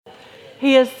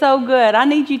He is so good. I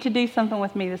need you to do something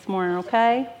with me this morning,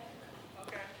 okay?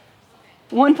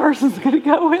 One person's going to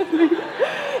go with me.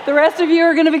 The rest of you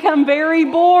are going to become very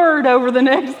bored over the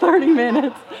next 30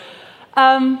 minutes.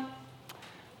 To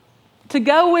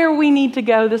go where we need to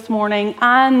go this morning,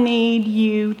 I need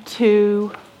you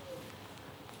to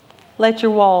let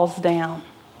your walls down.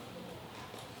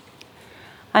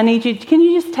 I need you, can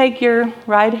you just take your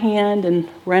right hand and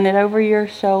run it over your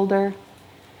shoulder and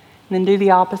then do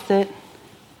the opposite?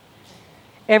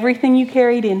 Everything you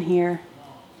carried in here,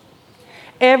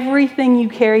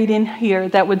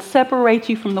 that would separate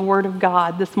you from the Word of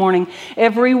God this morning,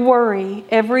 every worry,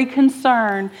 every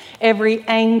concern, every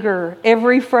anger,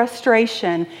 every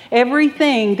frustration,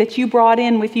 everything that you brought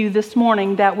in with you this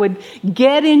morning that would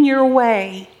get in your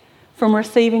way from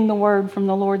receiving the Word from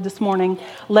the Lord this morning,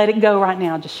 let it go right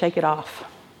now. Just shake it off.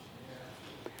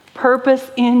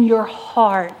 Purpose in your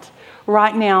heart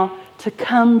right now to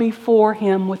come before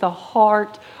Him with a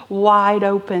heart wide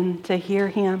open to hear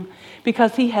Him,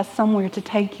 because He has somewhere to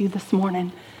take you this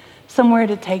morning. Somewhere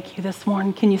to take you this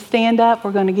morning. Can you stand up?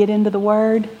 We're going to get into the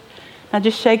Word. Now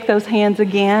just shake those hands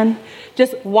again.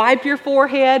 Just wipe your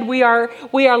forehead. We are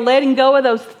letting go of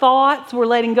those thoughts. We're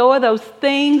letting go of those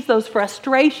things, those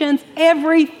frustrations.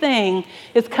 Everything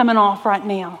is coming off right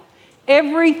now.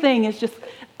 Everything is just,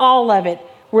 all of it.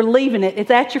 We're leaving it.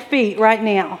 It's at your feet right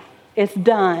now. It's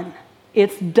done.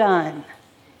 It's done.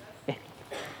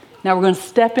 Now we're going to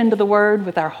step into the Word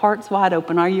with our hearts wide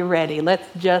open. Are you ready? Let's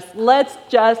just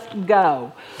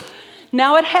go.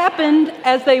 Now it happened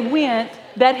as they went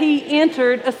that He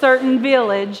entered a certain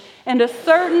village, and a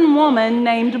certain woman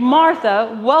named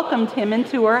Martha welcomed Him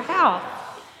into her house.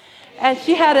 As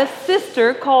she had a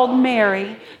sister called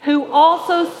Mary, who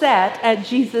also sat at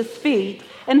Jesus' feet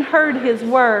and heard His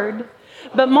word.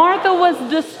 But Martha was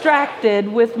distracted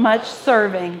with much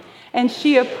serving, and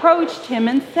she approached Him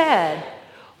and said,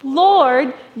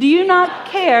 "Lord, do you not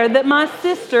care that my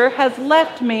sister has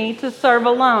left me to serve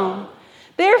alone?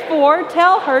 Therefore,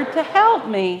 tell her to help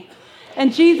me."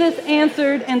 And Jesus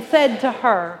answered and said to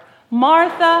her,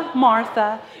 "Martha,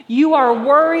 Martha, you are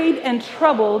worried and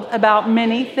troubled about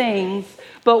many things,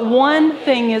 but one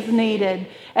thing is needed,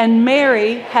 and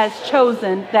Mary has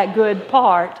chosen that good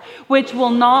part, which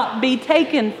will not be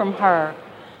taken from her."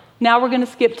 Now we're going to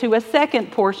skip to a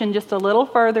second portion just a little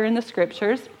further in the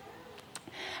Scriptures.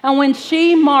 And when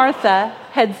she, Martha,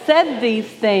 had said these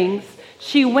things,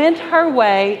 she went her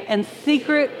way and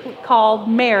secretly called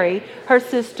Mary, her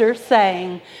sister,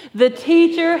 saying, "The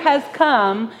teacher has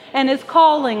come and is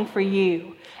calling for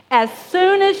you." As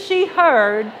soon as she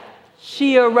heard,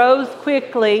 she arose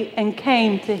quickly and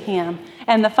came to Him.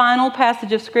 And the final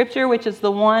passage of Scripture, which is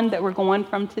the one that we're going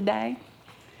from today.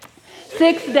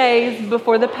 6 days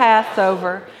before the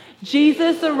Passover,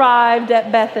 Jesus arrived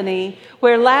at Bethany,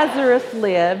 where Lazarus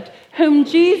lived, whom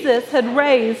Jesus had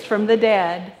raised from the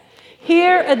dead.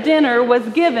 Here a dinner was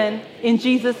given in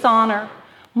Jesus' honor.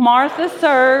 Martha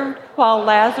served, while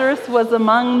Lazarus was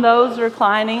among those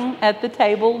reclining at the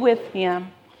table with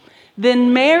him.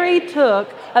 Then Mary took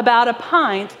about a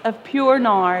pint of pure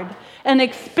nard, an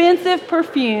expensive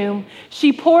perfume.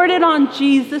 She poured it on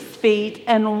Jesus' feet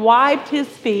and wiped His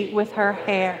feet with her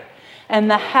hair. And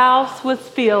the house was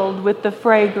filled with the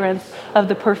fragrance of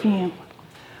the perfume.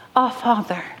 Oh,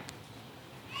 Father.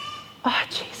 Oh,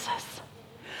 Jesus.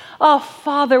 Oh,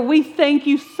 Father, we thank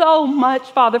You so much,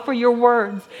 Father, for Your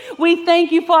words. We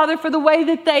thank You, Father, for the way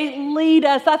that they lead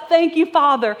us. I thank You,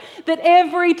 Father, that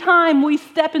every time we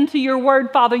step into Your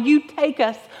word, Father, You take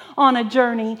us on a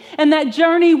journey, and that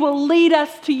journey will lead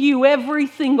us to You every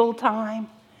single time.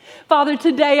 Father,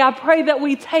 today I pray that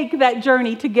we take that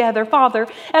journey together. Father,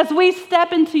 as we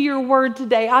step into Your word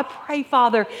today, I pray,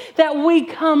 Father, that we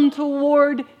come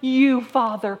toward You,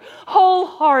 Father,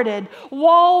 wholehearted,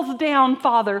 walls down,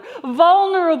 Father,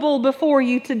 vulnerable before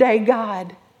You today,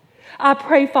 God. I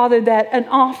pray, Father, that an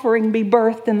offering be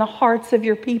birthed in the hearts of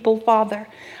Your people, Father.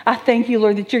 I thank You,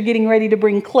 Lord, that You're getting ready to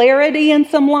bring clarity in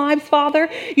some lives, Father.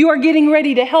 You are getting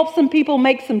ready to help some people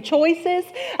make some choices.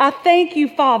 I thank You,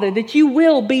 Father, that You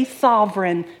will be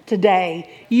sovereign today.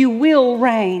 You will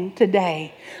reign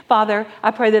today. Father,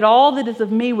 I pray that all that is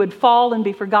of me would fall and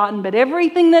be forgotten, but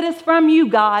everything that is from You,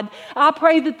 God, I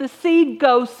pray that the seed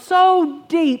goes so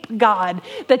deep, God,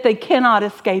 that they cannot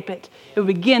escape it. It will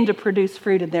begin to produce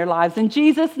fruit in their lives. In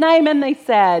Jesus' name, and they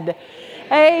said,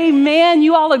 amen.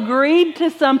 You all agreed to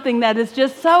something that is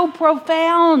just so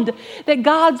profound, that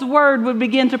God's word would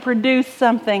begin to produce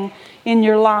something in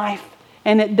your life.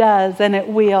 And it does, and it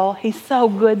will. He's so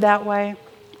good that way.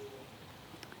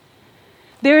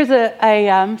 There's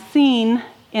a scene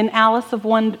in Alice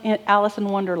in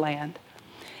Wonderland.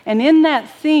 And in that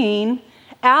scene,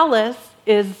 Alice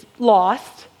is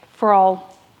lost for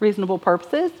all reasonable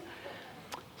purposes.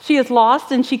 She is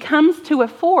lost and she comes to a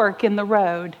fork in the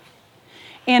road.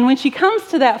 And when she comes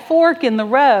to that fork in the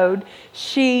road,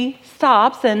 she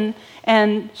stops and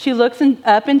she looks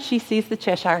up and she sees the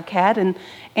Cheshire Cat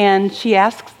and she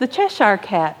asks the Cheshire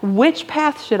Cat, which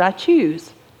path should I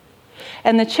choose?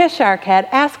 And the Cheshire Cat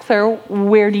asks her,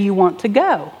 where do you want to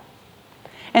go?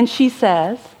 And she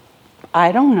says,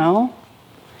 I don't know.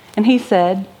 And he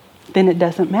said, then it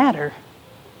doesn't matter.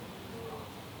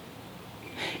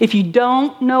 If you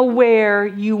don't know where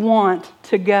you want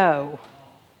to go,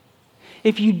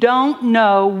 if you don't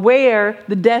know where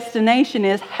the destination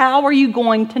is, how are you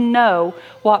going to know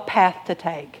what path to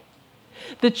take?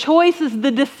 The choices,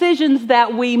 the decisions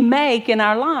that we make in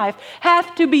our life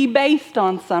have to be based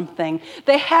on something.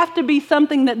 They have to be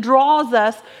something that draws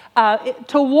us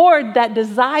toward that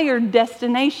desired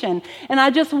destination. And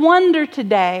I just wonder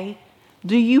today,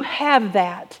 do you have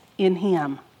that in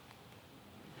Him?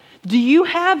 Do you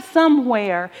have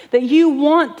somewhere that you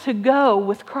want to go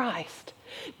with Christ?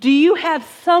 Do you have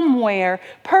somewhere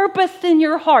purposed in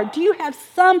your heart? Do you have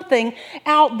something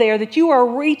out there that you are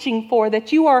reaching for,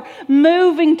 that you are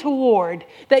moving toward,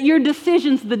 that your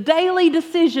decisions, the daily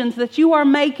decisions that you are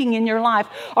making in your life,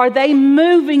 are they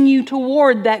moving you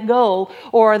toward that goal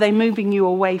or are they moving you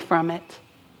away from it?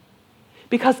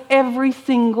 Because every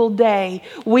single day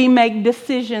we make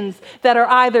decisions that are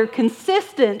either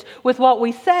consistent with what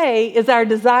we say is our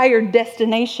desired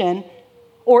destination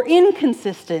or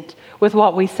inconsistent with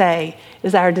what we say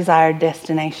is our desired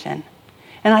destination.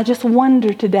 And I just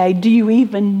wonder today, do you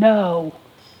even know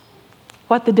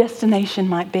what the destination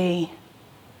might be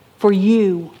for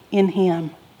you in Him?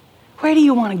 Where do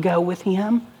you want to go with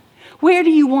Him? Where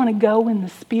do you want to go in the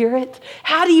Spirit?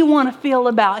 How do you want to feel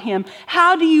about Him?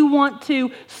 How do you want to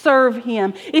serve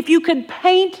Him? If you could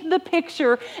paint the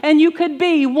picture and you could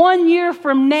be 1 year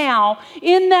from now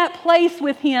in that place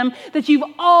with Him that you've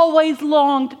always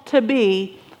longed to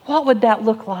be, what would that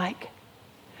look like?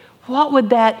 What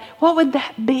would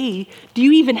that be? Do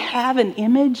you even have an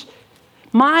image?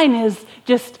 Mine is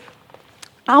just,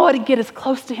 I want to get as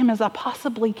close to Him as I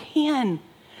possibly can.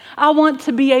 I want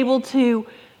to be able to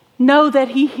know that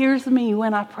He hears me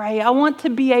when I pray. I want to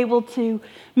be able to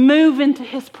move into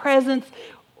His presence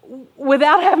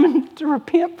without having to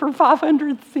repent for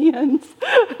 500 sins.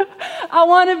 I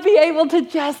want to be able to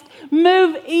just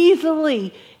move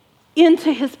easily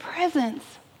into His presence.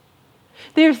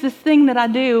 There's this thing that I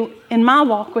do in my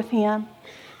walk with Him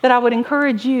that I would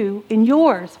encourage you in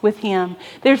yours with Him.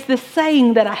 There's this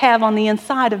saying that I have on the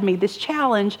inside of me, this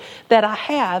challenge that I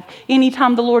have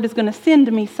anytime the Lord is going to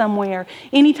send me somewhere,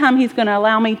 anytime He's going to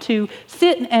allow me to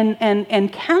sit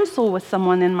and counsel with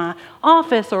someone in my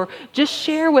office or just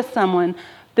share with someone.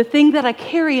 The thing that I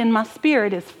carry in my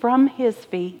spirit is from His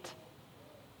feet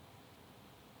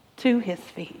to His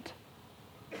feet.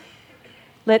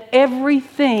 Let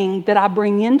everything that I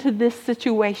bring into this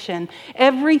situation,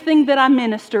 everything that I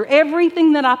minister,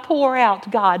 everything that I pour out,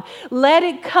 God, let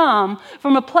it come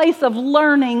from a place of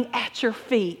learning at your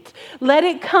feet. Let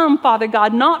it come, Father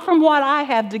God, not from what I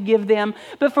have to give them,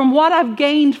 but from what I've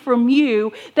gained from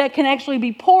you that can actually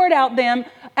be poured out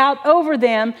over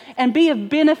them and be of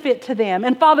benefit to them.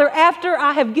 And Father, after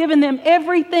I have given them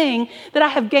everything that I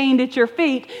have gained at your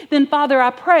feet, then Father, I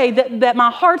pray that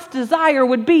my heart's desire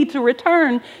would be to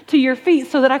return to your feet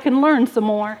so that I can learn some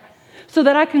more, so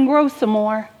that I can grow some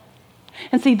more.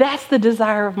 And see, that's the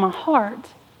desire of my heart.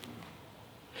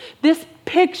 This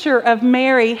picture of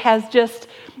Mary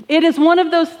it is one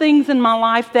of those things in my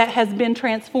life that has been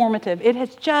transformative. It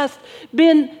has just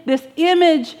been this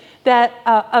image that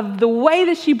of the way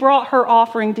that she brought her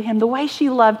offering to Him, the way she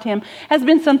loved Him, has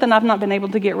been something I've not been able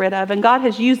to get rid of. And God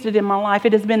has used it in my life.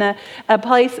 It has been a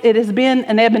place, it has been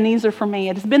an Ebenezer for me.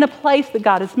 It has been a place that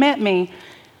God has met me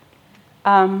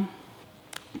to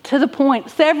the point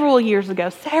several years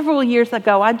ago,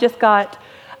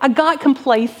 I got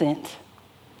complacent.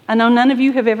 I know none of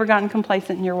you have ever gotten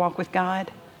complacent in your walk with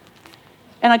God.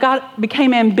 And I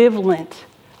became ambivalent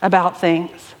about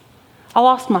things. I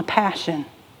lost my passion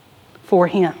for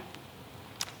Him.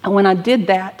 And when I did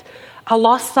that, I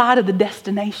lost sight of the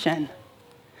destination.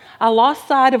 I lost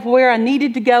sight of where I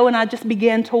needed to go, and I just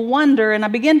began to wonder, and I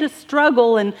began to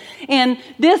struggle. And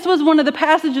this was one of the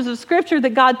passages of Scripture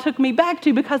that God took me back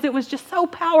to because it was just so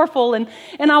powerful, and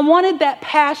I wanted that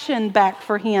passion back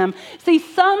for Him. See,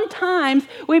 sometimes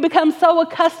we become so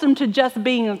accustomed to just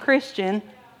being a Christian,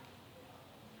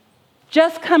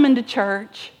 just coming to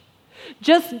church,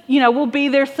 we'll be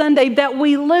there Sunday, that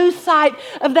we lose sight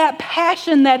of that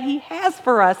passion that he has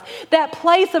for us, that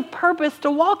place of purpose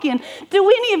to walk in. Do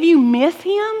any of you miss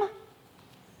him?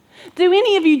 Do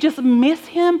any of you just miss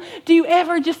him? Do you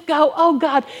ever just go, oh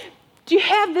God, do you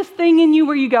have this thing in you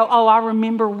where you go, oh, I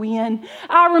remember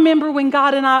when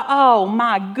God and I, oh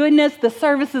my goodness, the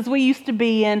services we used to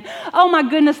be in. Oh my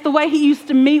goodness, the way he used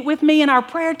to meet with me in our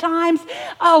prayer times.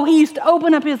 Oh, he used to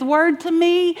open up his word to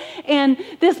me. And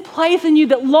this place in you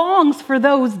that longs for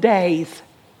those days.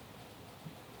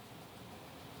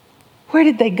 Where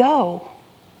did they go?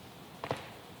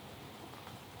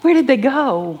 Where did they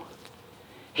go?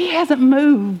 He hasn't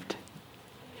moved.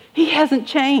 He hasn't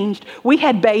changed. We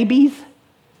had babies.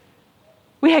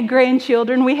 We had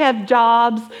grandchildren. We had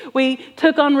jobs. We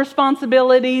took on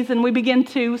responsibilities and we began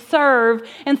to serve.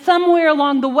 And somewhere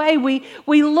along the way, we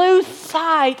lose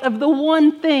sight of the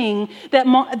one thing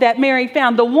that Mary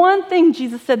found, the one thing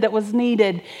Jesus said that was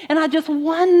needed. And I just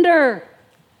wonder,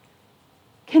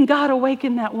 can God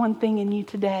awaken that one thing in you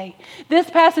today? This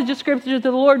passage of Scripture,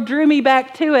 the Lord drew me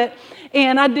back to it.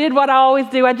 And I did what I always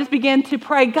do. I just began to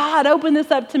pray, God, open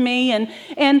this up to me.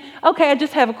 And okay, I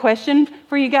just have a question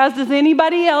for you guys. Does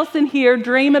anybody else in here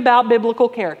dream about biblical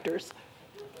characters?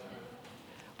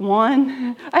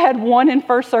 One. I had one in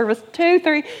first service. 2,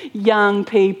 3. Young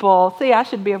people. See, I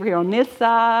should be over here on this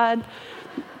side.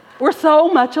 We're so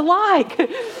much alike.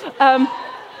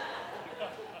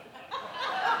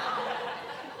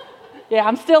 Yeah,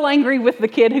 I'm still angry with the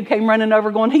kid who came running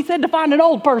over going, he said to find an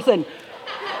old person.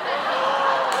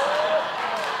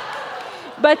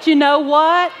 But you know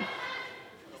what?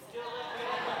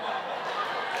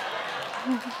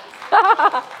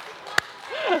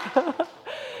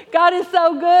 God is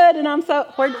so good, and I'm so...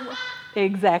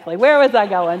 Exactly. Where was I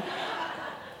going?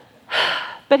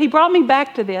 But he brought me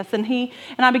back to this, and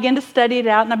I began to study it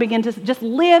out, and I began to just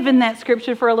live in that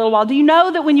scripture for a little while. Do you know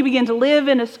that when you begin to live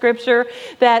in a scripture,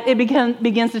 that it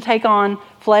begins to take on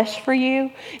flesh for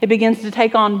you? It begins to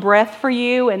take on breath for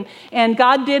you, and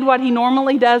God did what he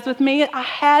normally does with me. I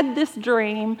had this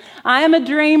dream. I am a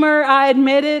dreamer. I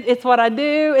admit it. It's what I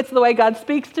do. It's the way God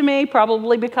speaks to me,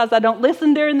 probably because I don't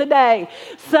listen during the day.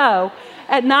 So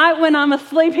at night when I'm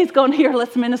asleep, he's going, here,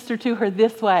 let's minister to her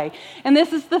this way. And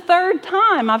this is the third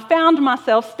time I've found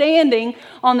myself standing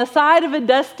on the side of a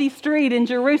dusty street in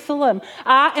Jerusalem.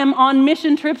 I am on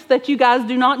mission trips that you guys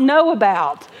do not know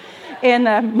about. And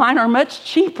mine are much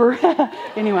cheaper.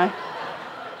 Anyway.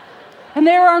 And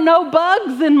there are no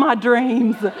bugs in my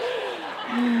dreams.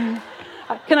 Can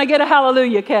I get a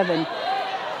hallelujah, Kevin?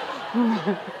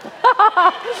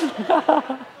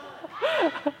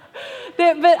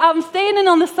 But I'm standing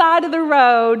on the side of the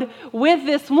road with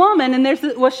this woman,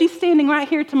 and she's standing right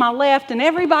here to my left, and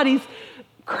everybody's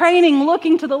craning,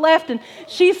 looking to the left, and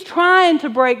she's trying to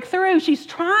break through. She's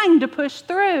trying to push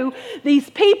through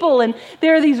these people, and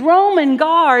there are these Roman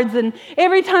guards, and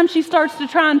every time she starts to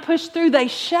try and push through, they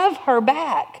shove her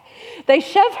back. They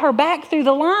shove her back through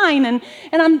the line, and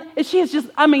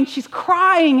she's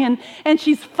crying and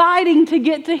she's fighting to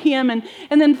get to him, and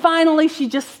then finally she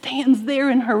just stands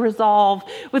there in her resolve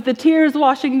with the tears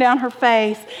washing down her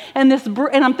face, and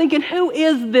I'm thinking, who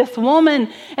is this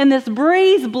woman? And this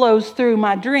breeze blows through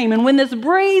my dream, and when this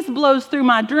breeze blows through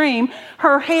my dream,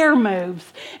 her hair moves,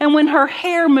 and when her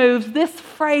hair moves, this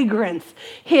fragrance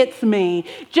hits me.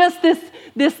 Just this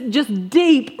just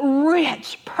deep,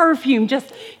 rich perfume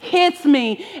just hits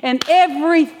me, and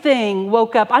everything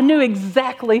woke up. I knew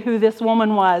exactly who this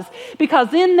woman was,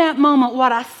 because in that moment,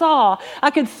 what I saw,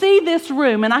 I could see this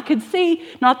room, and I could see,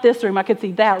 not this room, I could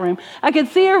see that room. I could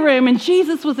see a room, and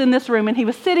Jesus was in this room, and he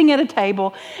was sitting at a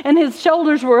table, and his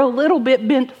shoulders were a little bit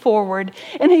bent forward,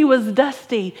 and he was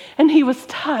dusty, and he was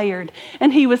tired,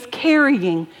 and he was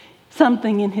carrying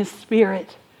something in his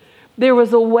spirit. There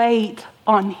was a weight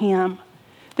on him.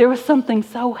 There was something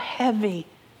so heavy.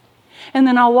 And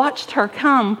then I watched her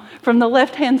come from the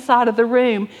left-hand side of the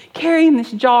room carrying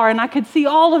this jar, and I could see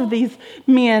all of these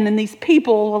men and these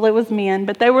people, well, it was men,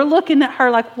 but they were looking at her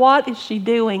like, what is she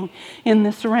doing in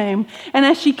this room? And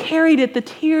as she carried it, the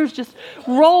tears just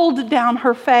rolled down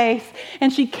her face,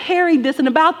 and she carried this, and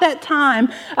about that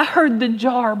time, I heard the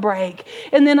jar break,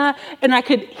 and then I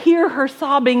could hear her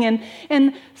sobbing,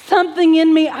 and something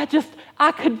in me,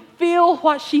 I could feel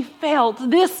what she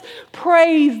felt. This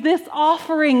praise, this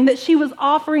offering that she was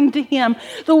offering to him,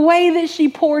 the way that she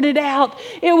poured it out,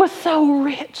 it was so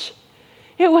rich.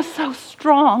 It was so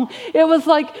strong. It was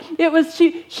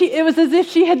as if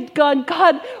she had gone,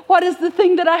 God, what is the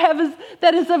thing that I have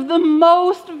that is of the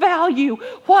most value?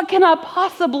 What can I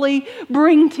possibly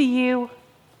bring to you?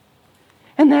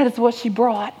 And that is what she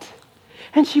brought.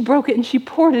 And she broke it and she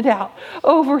poured it out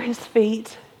over his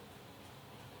feet.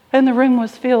 And the room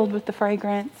was filled with the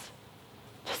fragrance.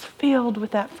 Just filled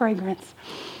with that fragrance.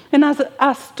 And as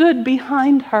I stood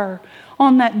behind her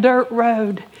on that dirt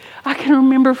road, I can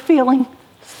remember feeling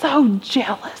so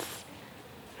jealous.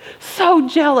 So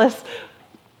jealous.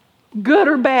 Good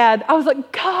or bad. I was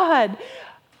like, God,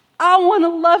 I want to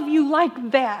love you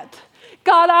like that.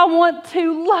 God, I want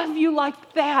to love you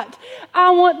like that.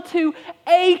 I want to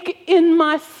ache in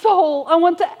my soul. I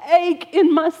want to ache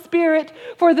in my spirit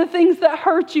for the things that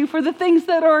hurt you, for the things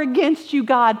that are against you,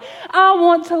 God. I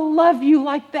want to love you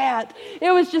like that.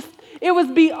 It was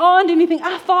beyond anything.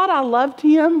 I thought I loved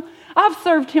him. I've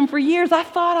served him for years. I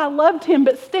thought I loved him,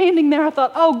 but standing there, I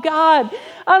thought, oh God,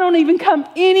 I don't even come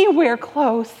anywhere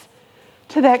close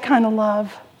to that kind of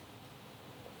love.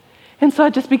 And so I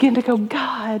just began to go,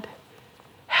 God,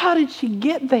 how did she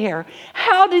get there?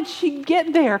 How did she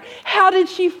get there? How did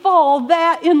she fall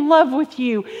that in love with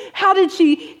you? How did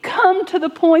she come to the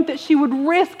point that she would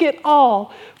risk it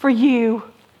all for you?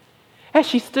 As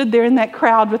she stood there in that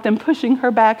crowd with them pushing her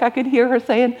back, I could hear her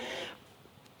saying,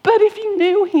 but if you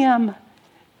knew him,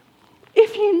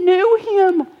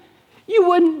 you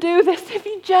wouldn't do this. If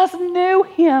you just knew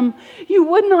him, you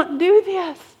would not do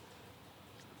this.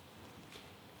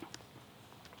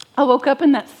 I woke up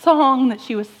in that song that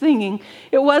she was singing.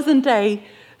 It wasn't a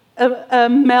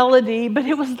melody, but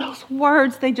it was those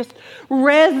words. They just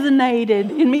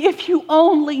resonated in me. If you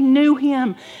only knew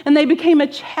him. And they became a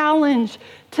challenge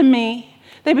to me.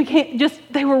 They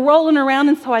were rolling around,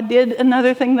 and so I did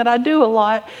another thing that I do a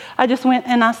lot. I just went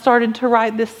and I started to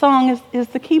write this song. Is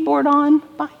the keyboard on,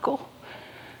 Michael?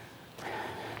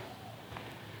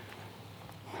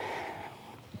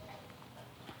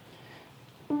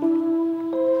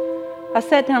 I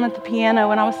sat down at the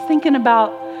piano and I was thinking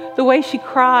about the way she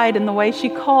cried and the way she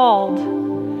called.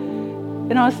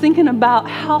 And I was thinking about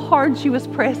how hard she was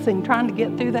pressing, trying to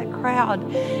get through that crowd.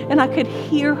 And I could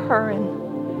hear her,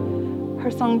 and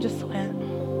her song just went,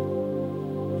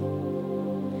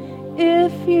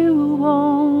 if you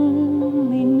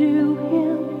only knew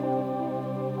him,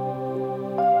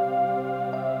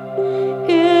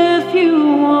 if you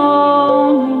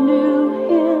only knew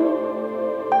him,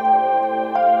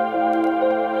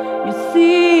 you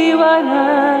see what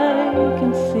I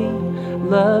can see,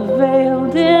 love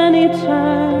veiled in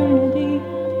eternity.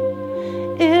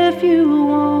 If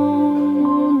you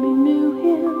only knew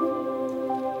him,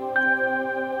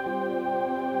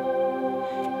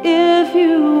 if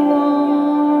you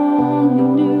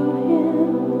only knew him,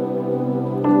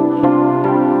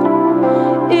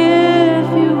 if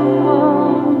you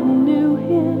only knew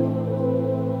him,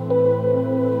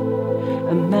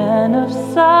 a man of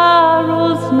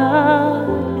sorrows, not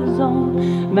his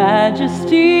own,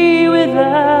 majesty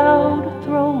without a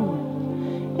throne.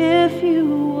 If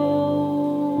you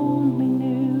only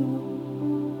knew.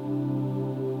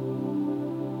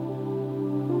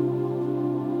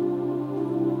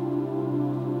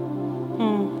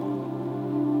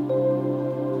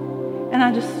 And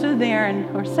I just stood there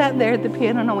or sat there at the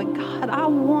piano, and I went, God, I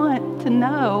want to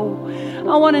know.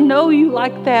 I want to know you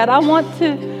like that. I want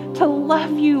to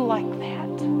love you like that.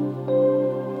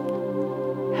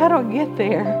 How do I get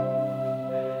there?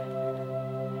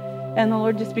 And the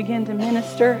Lord just began to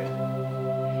minister.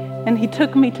 And he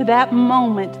took me to that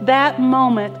moment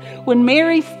when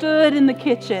Mary stood in the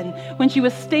kitchen, when she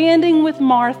was standing with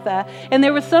Martha, and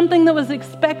there was something that was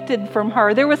expected from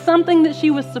her. There was something that she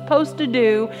was supposed to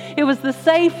do. It was the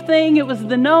safe thing. It was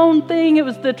the known thing. It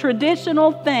was the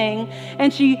traditional thing.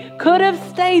 And she could have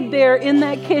stayed there in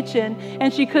that kitchen,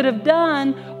 and she could have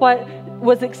done what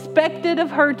was expected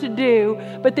of her to do,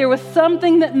 but there was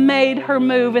something that made her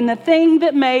move, and the thing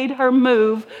that made her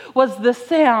move was the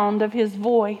sound of his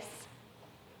voice.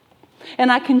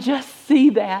 And I can just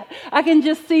see that.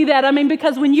 I mean,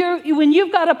 because when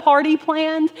you've got a party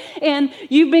planned and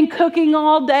you've been cooking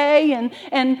all day,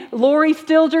 and Lori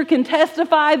Stilger can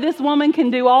testify, this woman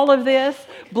can do all of this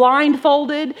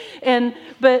blindfolded,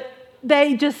 but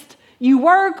you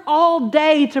work all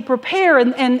day to prepare,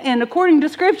 and according to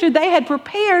Scripture, they had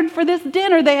prepared for this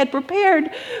dinner. They had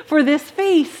prepared for this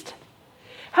feast.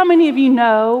 How many of you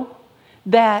know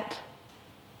that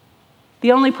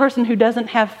the only person who doesn't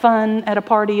have fun at a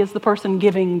party is the person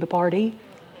giving the party?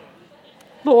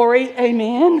 Lori,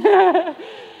 amen.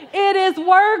 It is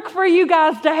work for you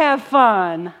guys to have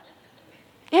fun.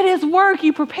 It is work.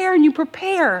 You prepare and you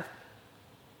prepare.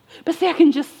 But see, I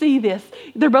can just see this.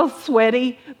 They're both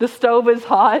sweaty. The stove is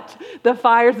hot. The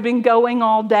fire's been going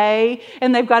all day.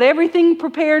 And they've got everything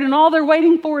prepared, and all they're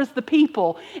waiting for is the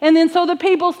people. And then so the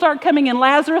people start coming in.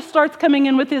 Lazarus starts coming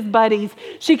in with his buddies.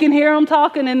 She can hear them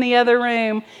talking in the other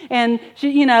room. And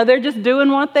they're just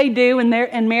doing what they do. And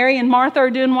Mary and Martha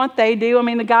are doing what they do. I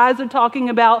mean, the guys are talking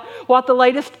about what the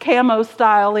latest camo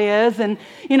style is. And,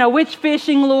 which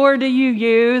fishing lure do you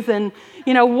use? And,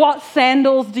 what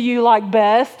sandals do you like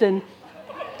best? And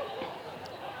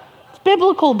it's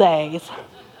biblical days.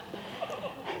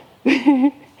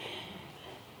 And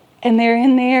they're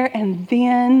in there, and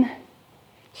then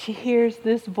she hears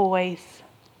this voice.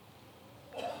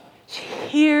 She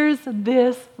hears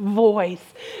this voice.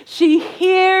 She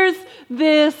hears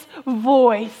this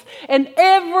voice. And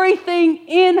everything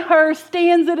in her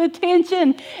stands at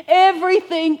attention.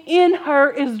 Everything in her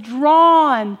is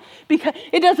drawn. Because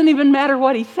it doesn't even matter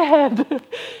what he said.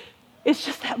 It's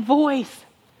just that voice.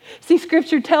 See,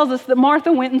 Scripture tells us that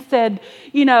Martha went and said,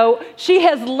 she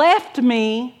has left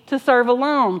me to serve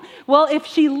alone. Well, if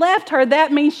she left her,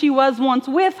 that means she was once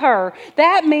with her.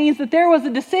 That means that there was a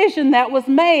decision that was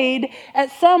made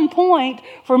at some point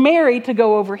for Mary to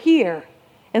go over here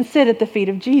and sit at the feet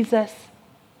of Jesus.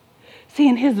 See,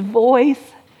 in his voice,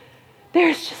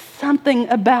 there's just something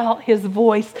about his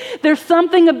voice. There's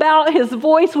something about his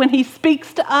voice when he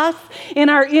speaks to us in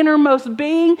our innermost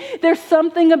being. There's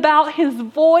something about his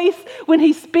voice when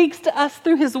he speaks to us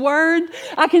through his word.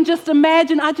 I can just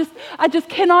imagine, I just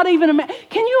cannot even imagine.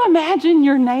 Can you imagine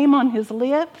your name on his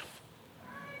lips?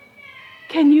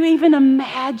 Can you even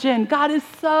imagine? God is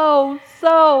so,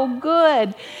 so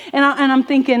good. And I'm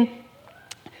thinking,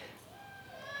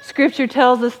 Scripture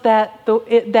tells us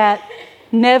that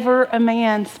never a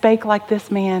man spake like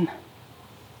this man.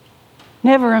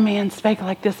 Never a man spake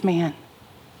like this man.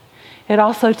 It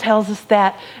also tells us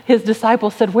that his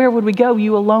disciples said, "Where would we go?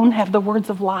 You alone have the words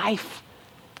of life."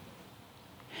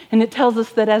 And it tells us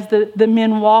that as the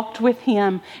men walked with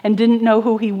him and didn't know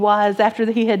who he was, after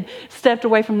he had stepped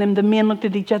away from them, the men looked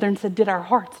at each other and said, "Did our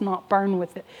hearts not burn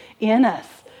in us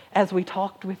as we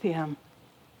talked with him?"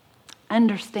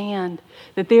 Understand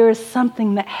that there is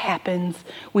something that happens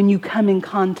when you come in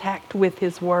contact with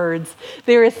his words.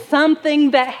 There is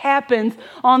something that happens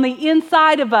on the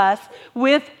inside of us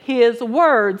with his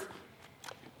words.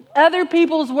 Other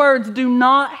people's words do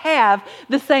not have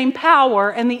the same power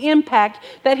and the impact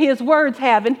that his words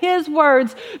have. And his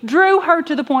words drew her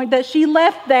to the point that she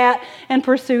left that and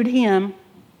pursued him.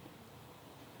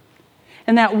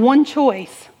 And that one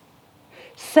choice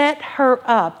set her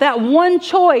up. That one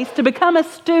choice to become a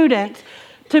student,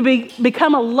 to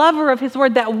become a lover of his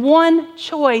word, that one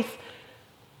choice,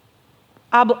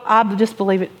 I just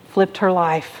believe it flipped her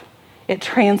life. It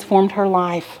transformed her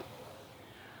life.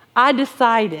 I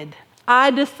decided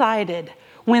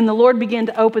when the Lord began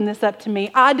to open this up to me,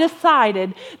 I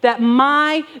decided that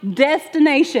my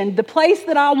destination, the place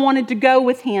that I wanted to go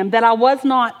with him, that I was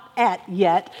not at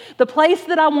yet, the place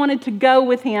that I wanted to go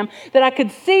with him, that I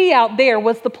could see out there,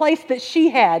 was the place that she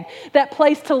had, that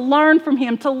place to learn from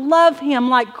him, to love him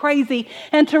like crazy,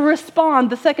 and to respond.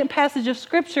 The second passage of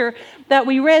Scripture that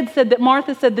we read said that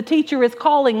Martha said, "The teacher is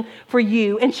calling for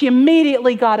you," and she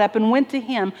immediately got up and went to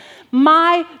him.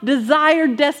 My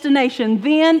desired destination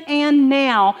then and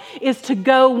now is to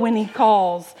go when he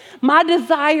calls. My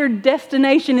desired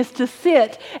destination is to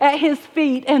sit at his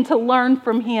feet and to learn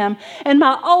from him. And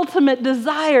my ultimate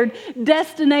desired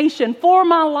destination for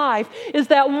my life is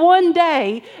that one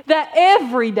day, that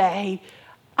every day,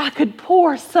 I could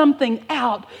pour something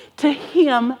out to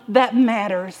him that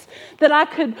matters. That I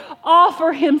could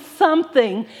offer him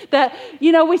something that,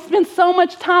 we spend so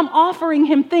much time offering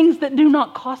him things that do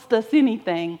not cost us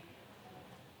anything.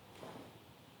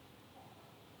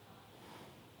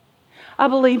 I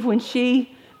believe when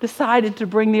she decided to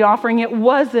bring the offering, it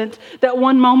wasn't that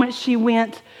one moment she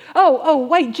went, oh,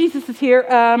 wait, Jesus is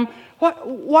here.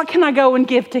 What can I go and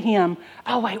give to him?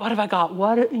 Oh, wait, what have I got?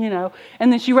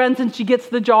 And then she runs and she gets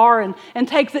the jar and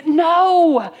takes it.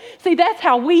 No. See, that's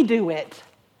how we do it.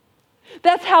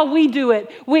 That's how we do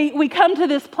it. We come to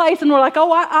this place and we're like,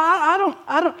 oh, I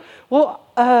don't. Well,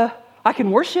 I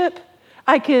can worship.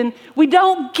 We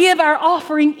don't give our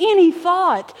offering any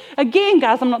thought. Again,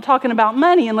 guys, I'm not talking about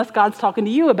money unless God's talking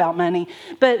to you about money.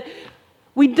 But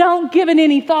we don't give it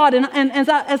any thought. And as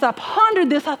I pondered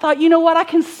this, I thought, you know what? I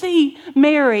can see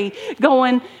Mary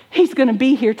going, he's going to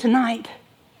be here tonight.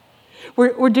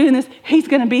 We're doing this. He's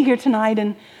going to be here tonight.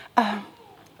 And,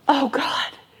 oh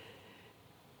God,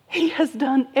 he has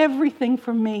done everything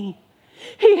for me.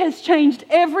 He has changed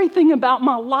everything about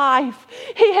my life.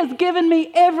 He has given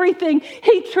me everything.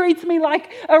 He treats me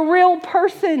like a real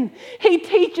person. He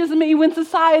teaches me when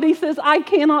society says I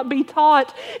cannot be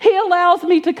taught. He allows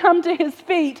me to come to his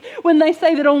feet when they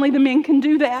say that only the men can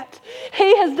do that.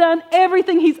 He has done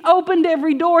everything. He's opened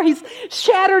every door. He's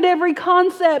shattered every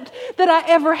concept that I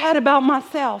ever had about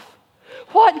myself.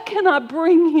 What can I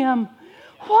bring him?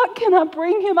 What can I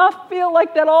bring him? I feel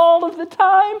like that all of the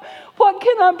time. What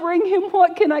can I bring him?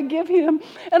 What can I give him?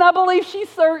 And I believe she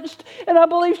searched, and I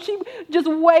believe she just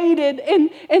waited,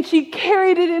 and she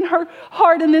carried it in her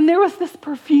heart. And then there was this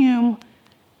perfume.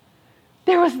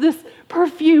 There was this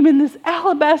perfume in this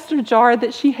alabaster jar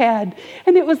that she had,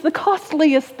 and it was the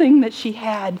costliest thing that she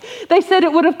had. They said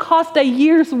it would have cost a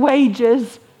year's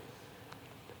wages.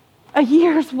 A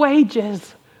year's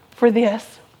wages for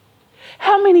this.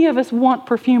 How many of us want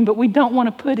perfume, but we don't want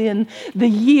to put in the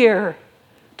year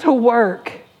to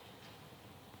work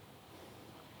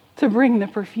to bring the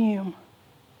perfume?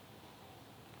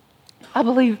 I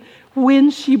believe when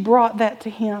she brought that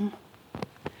to him,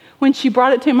 when she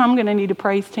brought it to him, I'm going to need a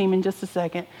praise team in just a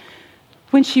second.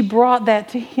 When she brought that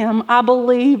to him, I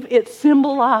believe it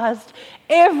symbolized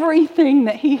everything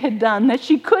that he had done, that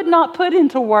she could not put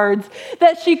into words,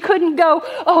 that she couldn't go,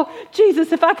 oh,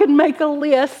 Jesus, if I could make a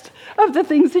list of the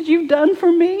things that you've done for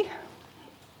me,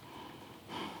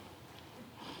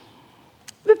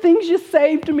 the things you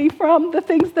saved me from, the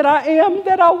things that I am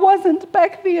that I wasn't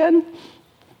back then,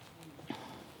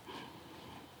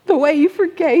 the way you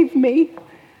forgave me,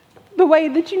 the way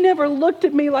that you never looked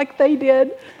at me like they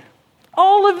did.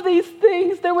 All of these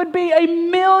things, there would be a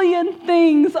million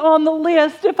things on the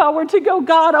list if I were to go,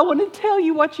 God, I want to tell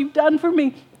you what you've done for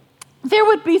me. There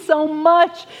would be so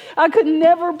much. I could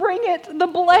never bring it. The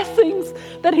blessings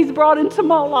that he's brought into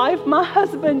my life, my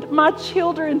husband, my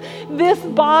children, this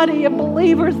body of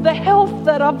believers, the health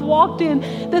that I've walked in,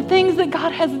 the things that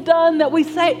God has done that we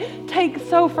take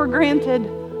so for granted.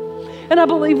 And I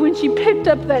believe when she picked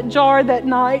up that jar that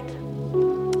night,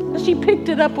 she picked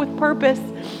it up with purpose.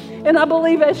 And I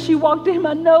believe as she walked to him,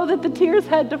 I know that the tears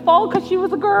had to fall because she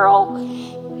was a girl.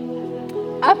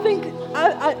 I think,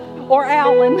 or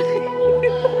Alan.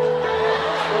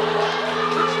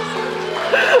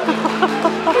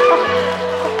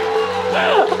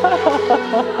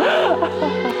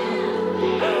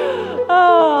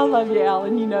 Oh, I love you,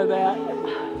 Alan. You know that.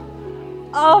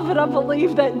 Oh, but I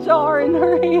believe that jar in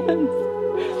her hands.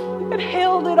 It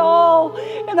held it all.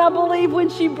 And I believe when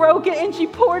she broke it and she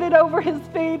poured it over his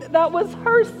feet, that was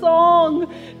her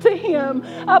song to him.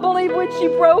 I believe when she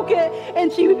broke it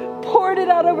and she poured it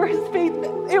out over his feet,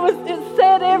 it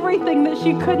said everything that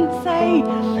she couldn't say.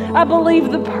 I believe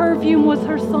the perfume was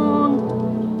her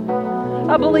song.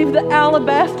 I believe the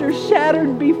alabaster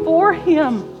shattered before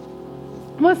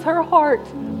him was her heart,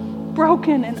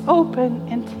 broken and open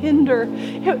and tender.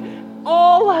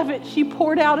 All of it she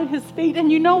poured out at his feet.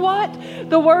 And you know what?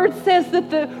 The word says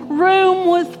that the room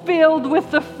was filled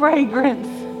with the fragrance.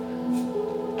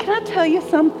 Can I tell you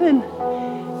something?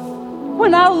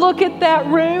 When I look at that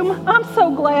room, I'm so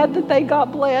glad that they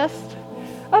got blessed.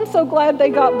 I'm so glad they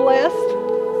got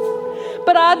blessed.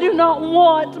 But I do not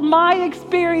want my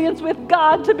experience with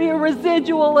God to be a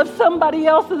residual of somebody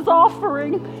else's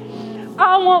offering.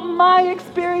 I want my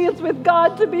experience with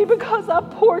God to be because I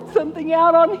poured something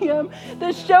out on him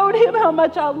that showed him how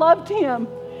much I loved him.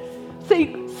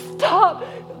 See, stop.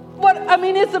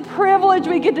 It's a privilege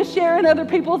we get to share in other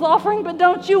people's offering, but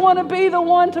don't you want to be the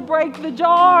one to break the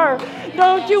jar?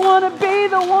 Don't you want to be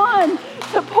the one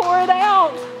to pour it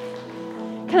out?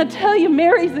 Can I tell you,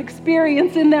 Mary's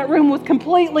experience in that room was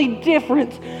completely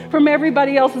different from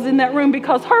everybody else's in that room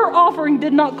because her offering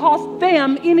did not cost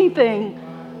them anything.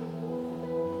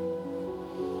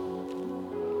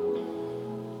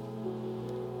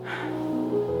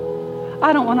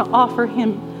 I don't want to offer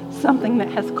him something that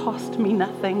has cost me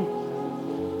nothing.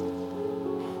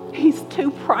 He's too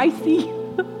pricey.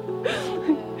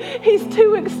 He's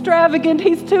too extravagant.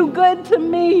 He's too good to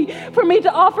me for me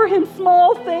to offer him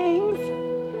small things.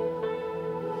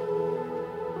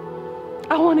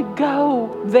 I want to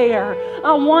go there.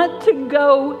 I want to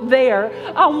go there.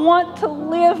 I want to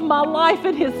live my life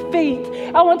at his feet.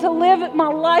 I want to live my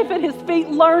life at his feet,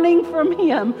 learning from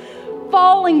him,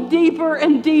 falling deeper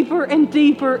and deeper and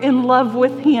deeper in love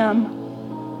with him.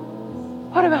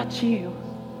 What about you?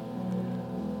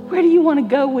 Where do you want to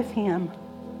go with him?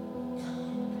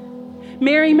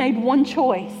 Mary made one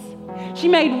choice. She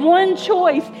made one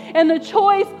choice, and the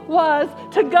choice was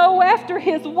to go after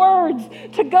his words,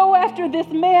 to go after this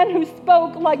man who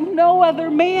spoke like no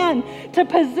other man, to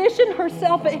position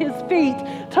herself at his feet,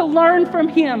 to learn from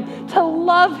him, to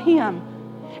love him.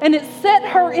 and it set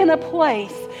her in a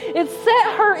place. It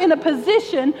set her in a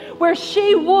position where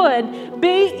she would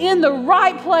be in the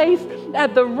right place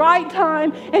at the right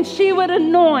time, and she would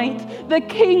anoint the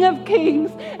King of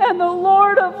Kings and the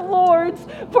Lord of Lords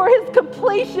for his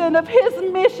completion of his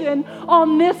mission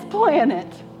on this planet.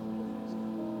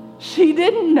 She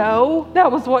didn't know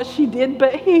that was what she did,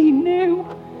 but he knew.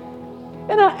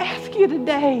 And I ask you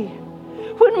today,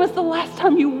 when was the last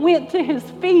time you went to his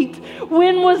feet?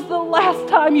 When was the last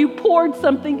time you poured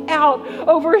something out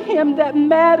over him that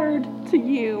mattered to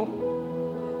you?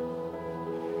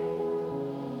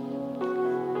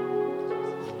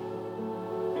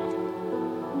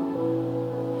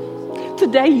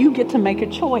 Today you get to make a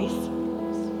choice.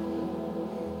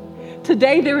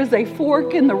 Today there is a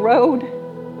fork in the road.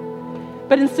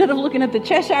 But instead of looking at the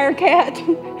Cheshire Cat,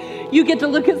 you get to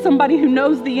look at somebody who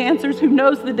knows the answers, who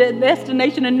knows the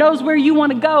destination, and knows where you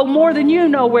want to go more than you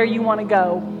know where you want to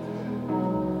go.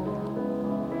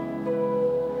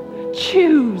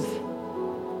 Choose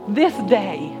this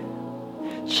day.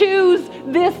 Choose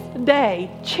this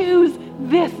day. Choose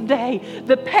this day.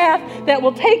 The path that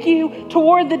will take you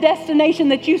toward the destination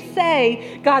that you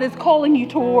say God is calling you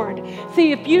toward.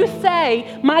 See, if you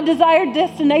say, my desired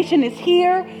destination is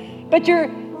here, but your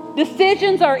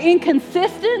decisions are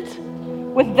inconsistent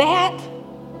with that,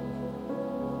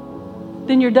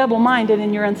 then you're double-minded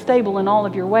and you're unstable in all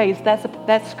of your ways.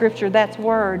 That's scripture, that's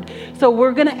word. So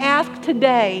we're going to ask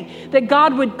today that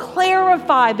God would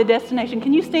clarify the destination.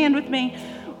 Can you stand with me?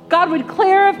 God would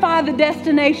clarify the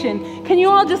destination. Can you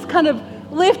all just kind of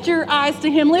lift your eyes to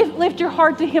him, lift your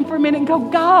heart to him for a minute and go,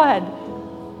 God,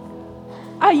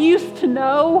 I used to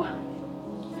know.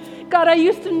 God, I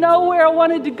used to know where I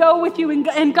wanted to go with you,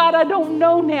 and God, I don't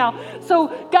know now. So,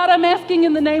 God, I'm asking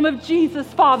in the name of Jesus,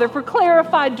 Father, for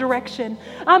clarified direction.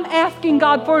 I'm asking,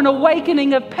 God, for an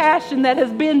awakening of passion that has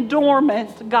been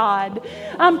dormant, God.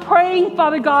 I'm praying,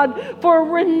 Father God, for a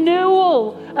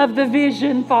renewal of the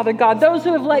vision, Father God. Those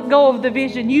who have let go of the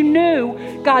vision, you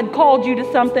knew God called you to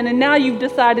something, and now you've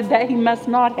decided that he must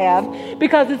not have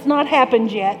because it's not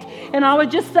happened yet. And I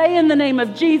would just say in the name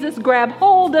of Jesus, grab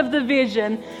hold of the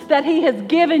vision that he has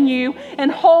given you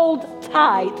and hold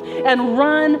tight and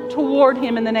run toward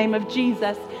him in the name of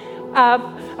Jesus.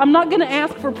 I'm not going to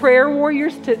ask for prayer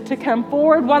warriors to come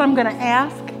forward. What I'm going to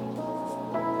ask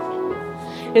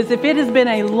is if it has been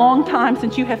a long time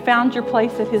since you have found your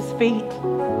place at his feet.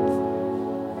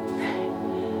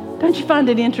 Don't you find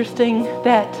it interesting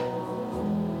that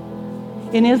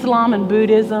in Islam and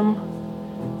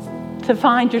Buddhism, to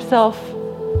find yourself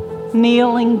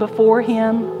kneeling before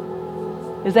him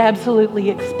is absolutely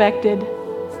expected.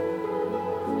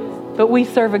 But we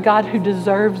serve a God who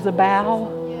deserves a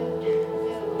bow.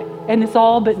 And it's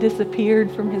all but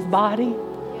disappeared from his body.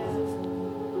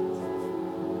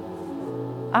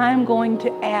 I'm going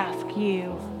to ask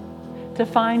you to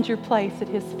find your place at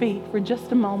his feet for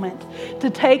just a moment, to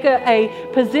take a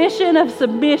position of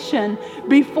submission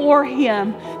before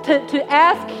him, to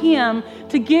ask him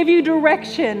to give you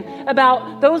direction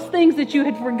about those things that you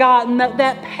had forgotten,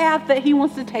 that path that he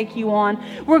wants to take you on.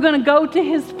 We're going to go to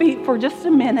his feet for just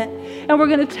a minute, and we're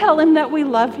going to tell him that we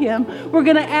love him. We're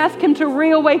going to ask him to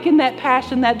reawaken that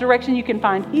passion, that direction. You can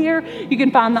find here, you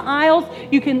can find the aisles,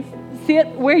 you can sit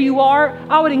where you are.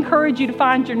 I would encourage you to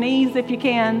find your knees if you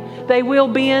can. They will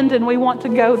bend, and we want to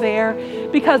go there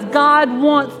because God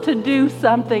wants to do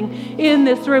something in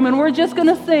this room. And we're just going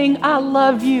to sing, I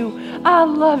love you, I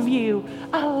love you,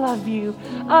 I love you,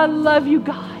 I love you,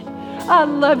 God. I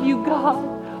love you, God.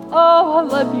 Oh, I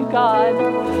love you, God.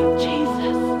 Jesus.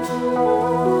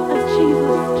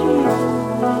 Jesus.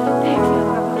 Thank you.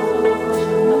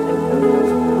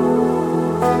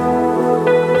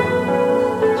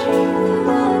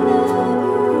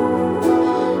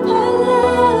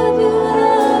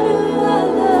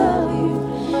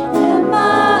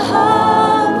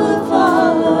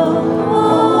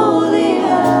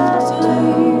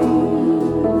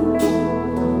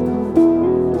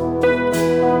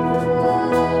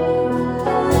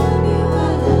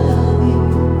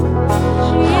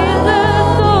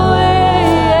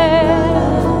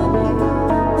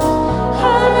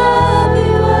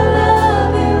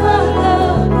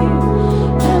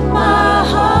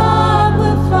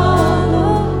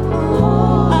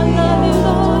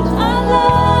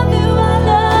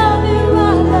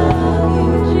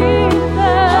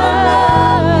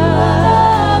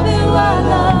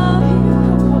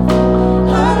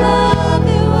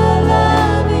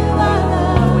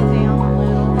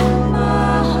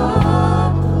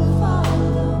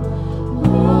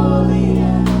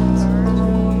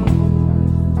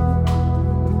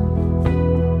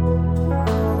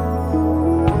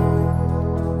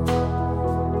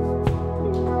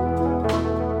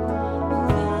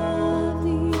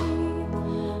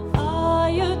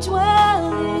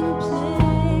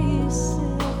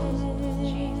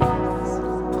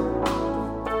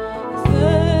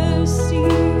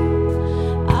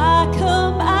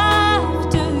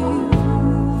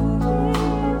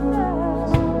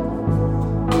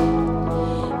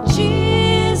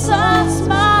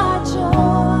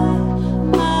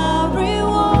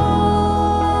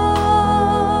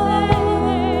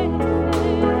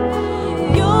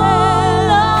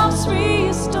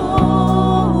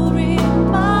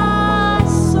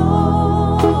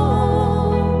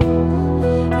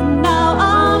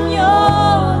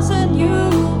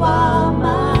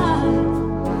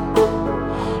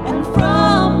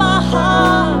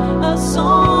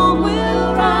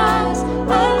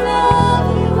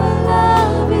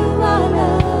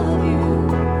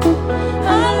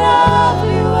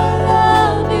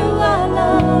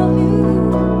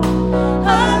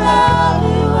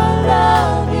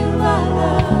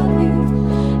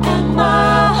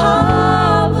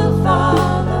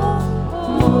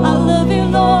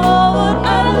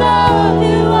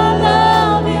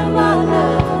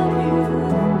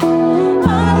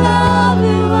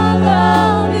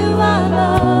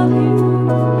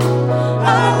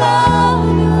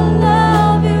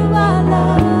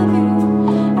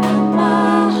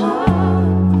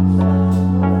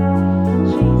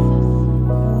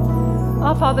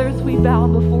 Oh, Father, as we bow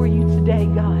before you today,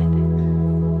 God.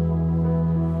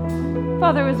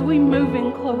 Father, as we move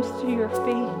in close to your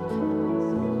feet.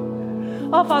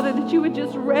 Oh, Father, that you would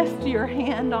just rest your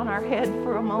hand on our head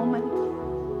for a moment.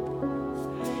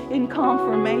 In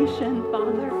confirmation,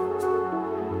 Father.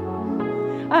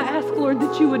 I ask, Lord,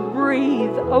 that you would breathe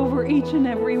over each and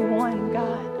every one,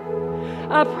 God.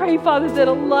 I pray, Father, that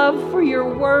a love for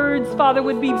your words, Father,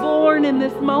 would be born in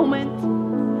this moment.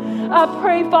 I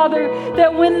pray, Father,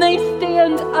 that when they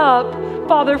stand up,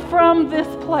 Father, from this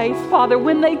place, Father,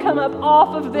 when they come up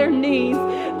off of their knees,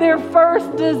 their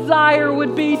first desire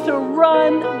would be to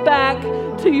run back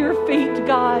to your feet,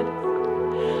 God.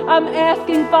 I'm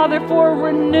asking, Father, for a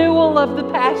renewal of the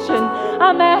passion.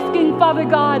 I'm asking, Father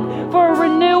God, for a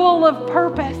renewal of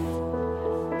purpose.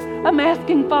 I'm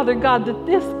asking, Father God, that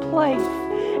this place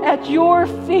at your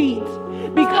feet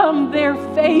become their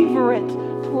favorite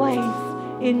place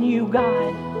in you,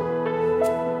 God.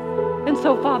 And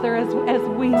so, Father, as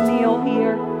we kneel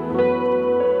here,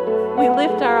 we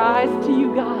lift our eyes to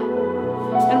you, God,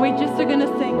 and we just are going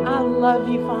to sing, I love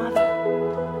you, Father.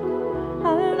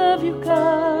 I love you,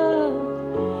 God.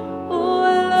 Oh,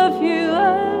 I love you,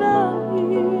 I love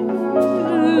you.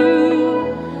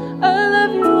 I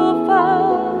love you, oh,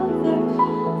 Father.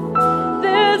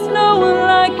 There's no one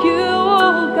like you,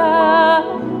 oh,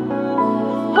 God.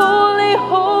 Holy,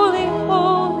 holy,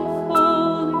 holy,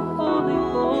 holy, holy,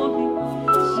 holy.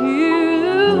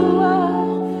 You are.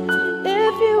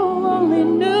 If you only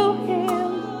knew him,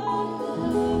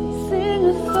 sing a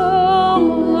song,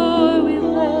 Lord, we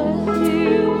love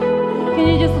you. Can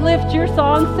you just lift your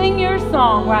song? Sing your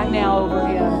song right now over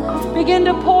him. Begin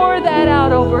to pour that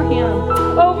out over him,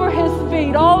 over his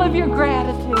feet, all of your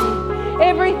gratitude,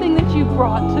 everything that you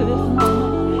brought to this moment.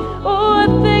 Oh, I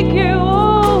thank you,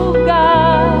 oh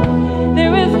God.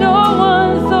 There is no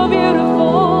one so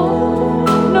beautiful,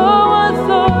 no one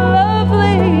so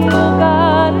lovely, oh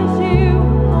God, as you.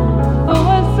 Oh,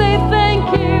 I say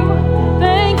thank you,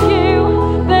 thank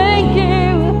you, thank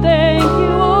you, thank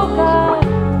you, oh God.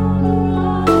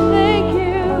 Thank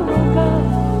you, oh God.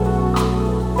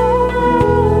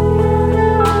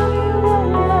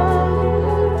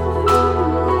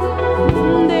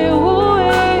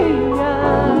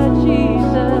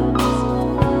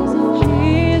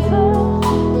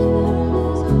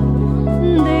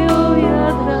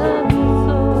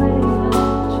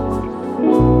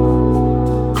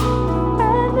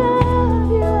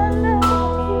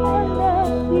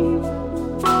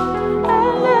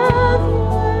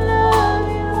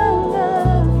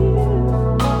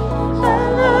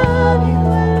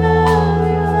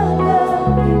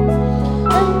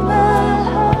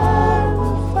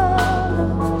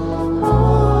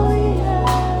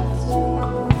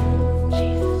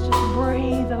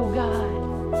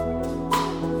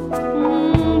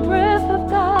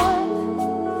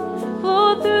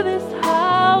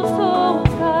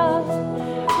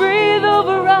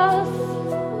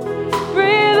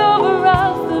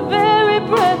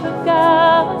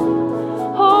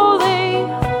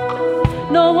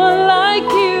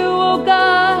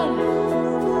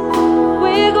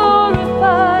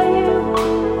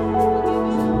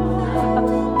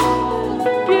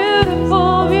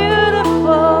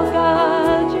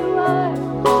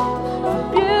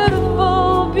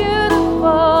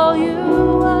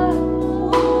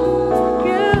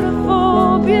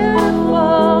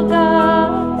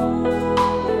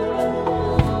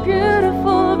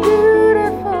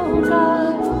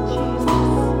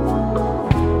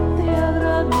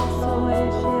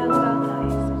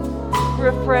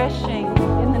 Refreshing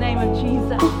in the name of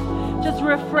Jesus. Just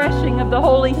refreshing of the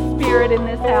Holy Spirit in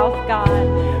this house, God.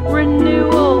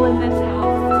 Renewal in this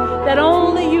house that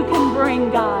only you can bring,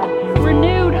 God.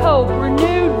 Renewed hope,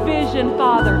 renewed vision,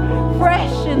 Father.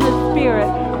 Fresh in the Spirit,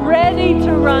 ready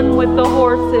to run with the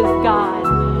horses, God.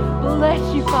 Bless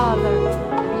you, Father.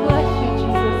 Bless you,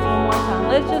 Jesus, one more time.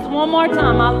 Let's just one more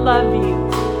time. I love you.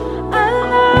 I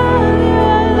love you.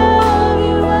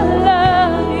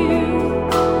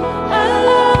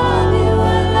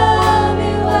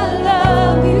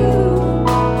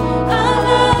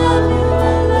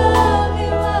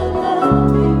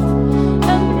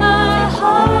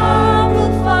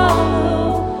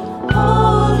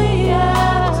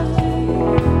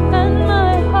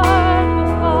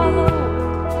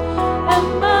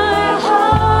 And my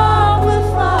heart will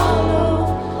follow,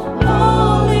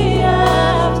 holy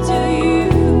as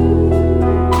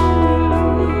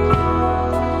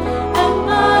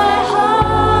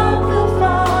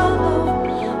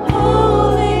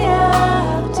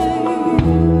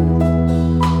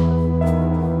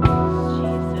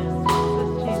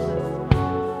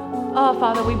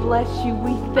bless you.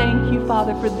 We thank you,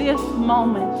 Father, for this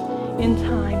moment in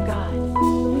time,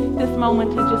 God. This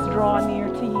moment to just draw near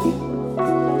to you.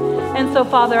 And so,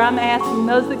 Father, I'm asking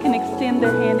those that can extend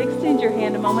their hand, extend your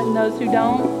hand a moment, and those who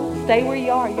don't, stay where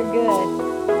you are. You're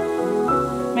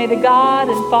good. May the God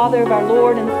and Father of our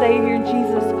Lord and Savior,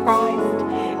 Jesus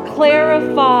Christ,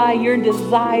 clarify your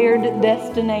desired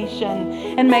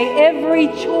destination. And may every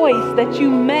choice that you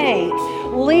make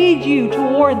lead you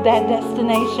toward that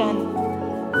destination.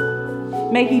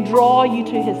 May He draw you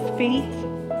to His feet.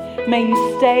 May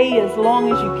you stay as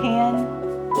long as you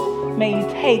can. May you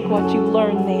take what you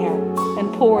learn there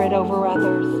and pour it over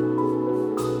others.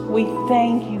 We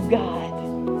thank you, God,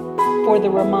 for the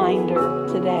reminder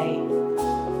today.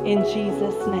 In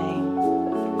Jesus' name,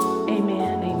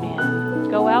 amen, amen.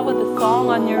 Go out with a song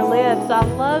on your lips. I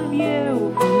love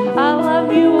you. I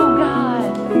love you, oh God.